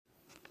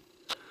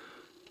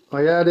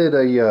I added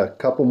a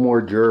couple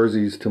more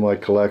jerseys to my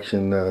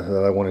collection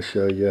that I want to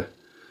show you.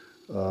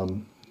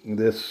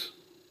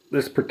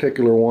 This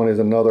particular one is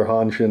another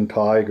Hanshin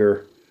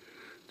Tiger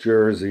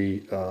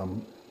jersey.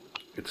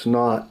 It's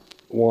not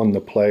one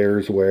the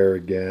players wear.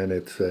 Again,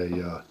 it's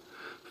a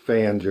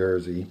fan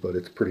jersey, but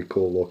it's pretty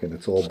cool looking.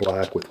 It's all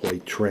black with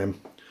white trim.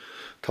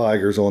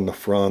 Tigers on the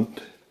front,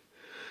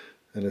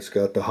 and it's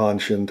got the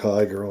Hanshin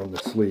Tiger on the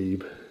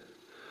sleeve.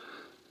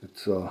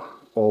 It's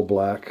all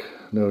black,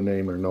 no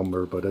name or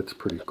number, but it's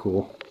pretty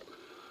cool.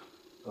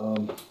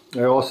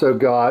 I also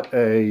got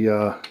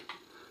a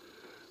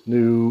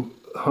new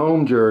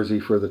home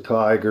jersey for the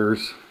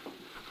Tigers.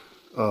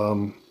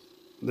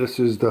 This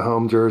is the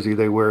home jersey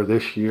they wear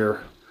this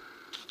year.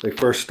 They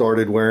first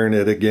started wearing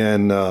it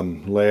again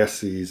last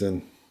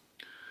season.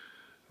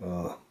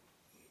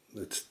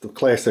 It's the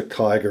classic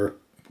Tiger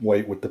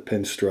white with the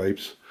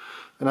pinstripes.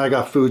 And I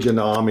got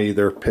Fujinami,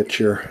 their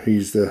pitcher.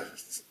 He's the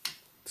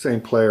same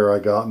player I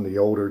got in the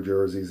older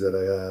jerseys that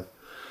I have.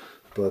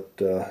 But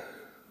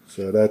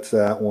so that's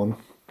that one.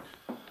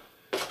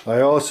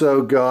 I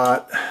also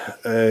got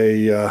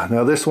a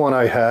now this one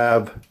I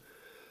have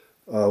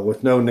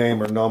with no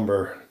name or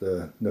number,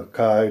 the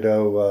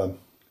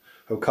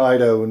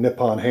Hokkaido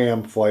Nippon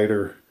Ham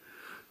Fighter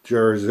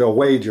jersey,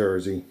 away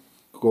jersey,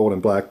 gold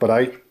and black. But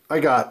I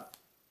got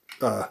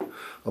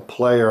a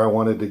player I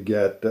wanted to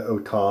get,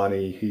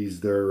 Ohtani.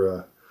 He's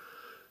their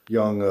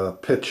young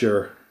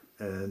pitcher,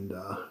 and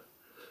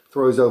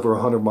throws over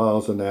 100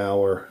 miles an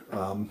hour.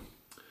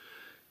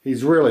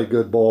 He's really a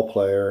good ball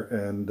player,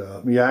 and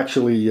he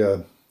actually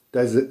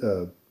does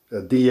a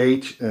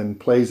DH and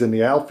plays in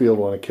the outfield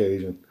on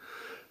occasion.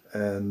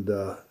 And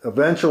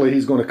eventually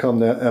he's going to come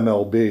to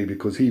MLB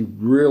because he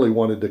really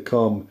wanted to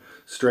come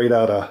straight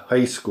out of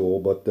high school,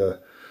 but the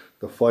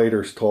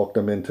fighters talked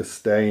him into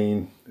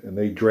staying, and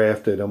they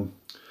drafted him.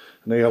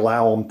 And they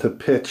allow him to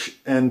pitch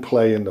and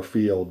play in the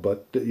field.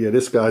 But yeah,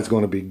 this guy's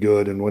going to be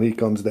good, and when he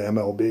comes to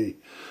MLB,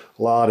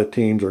 a lot of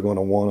teams are going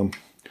to want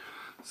him.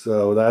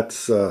 So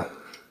that's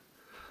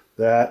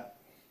that.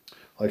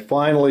 I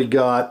finally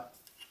got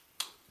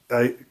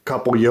a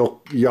couple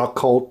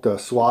Yakult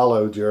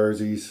Swallow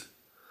jerseys.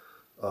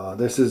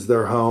 This is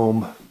their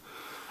home.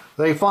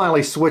 They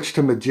finally switched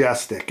to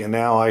Majestic, and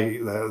now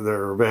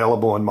they're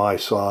available in my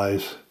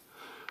size.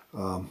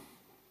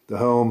 The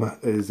home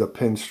is a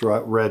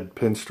pinstripe, red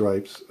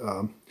pinstripes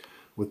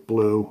with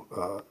blue.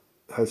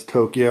 Has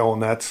Tokyo on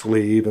that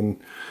sleeve and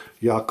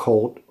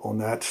Yakult on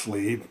that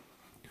sleeve.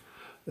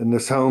 In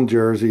this home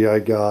jersey, I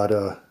got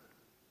their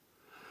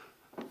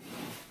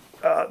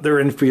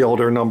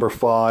infielder, number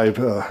 5,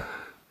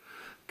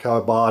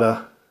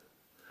 Kawabata.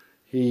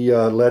 He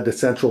led the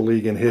Central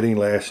League in hitting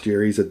last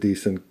year. He's a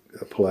decent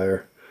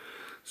player.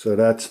 So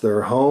that's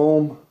their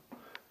home.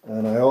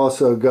 And I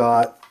also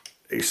got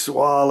a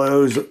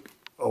Swallows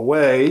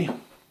away,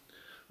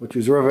 which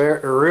is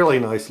really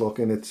nice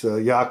looking. It's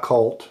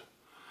Yakult.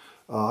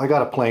 I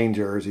got a plain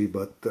jersey,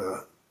 but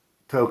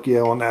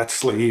Tokyo on that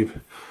sleeve,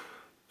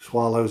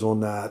 Swallows on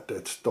that.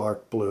 It's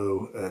dark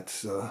blue.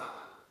 It's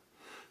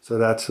so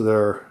that's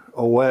their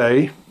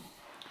away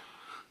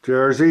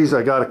jerseys.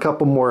 I got a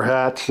couple more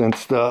hats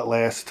since the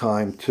last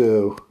time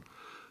too.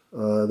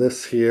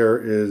 This here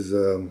is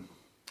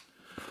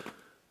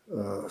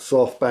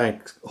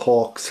SoftBank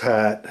Hawks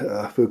hat,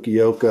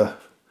 Fukuoka.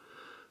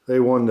 They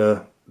won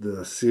the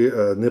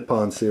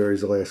Nippon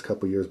series the last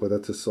couple of years, but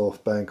that's a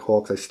SoftBank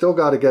Hawks. I still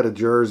got to get a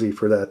jersey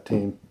for that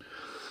team.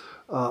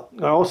 I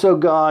also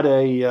got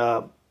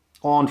a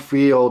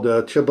on-field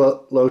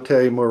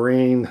Chibalote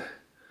Marine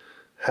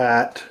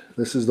hat.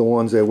 This is the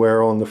ones they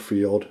wear on the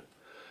field.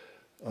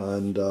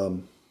 And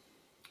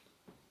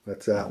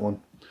that's that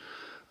one.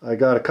 I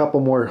got a couple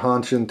more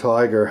Hanshin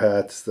Tiger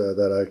hats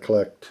that I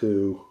collect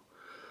too.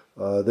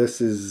 This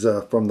is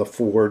from the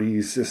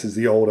 40s. This is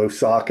the old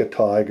Osaka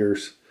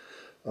Tigers.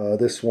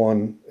 This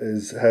one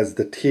has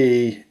the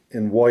T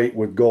in white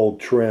with gold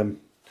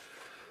trim.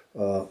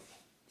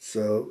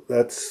 So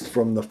that's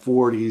from the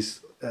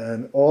 40s.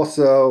 And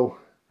also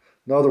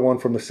another one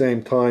from the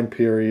same time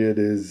period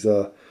is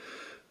the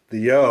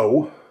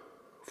O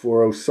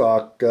for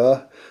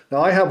Osaka.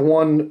 Now I have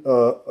one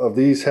of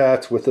these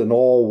hats with an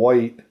all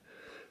white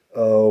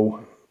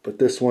O, but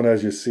this one,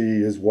 as you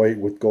see, is white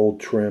with gold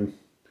trim.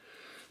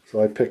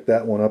 So I picked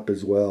that one up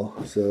as well.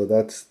 So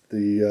that's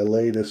the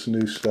latest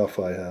new stuff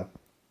I have.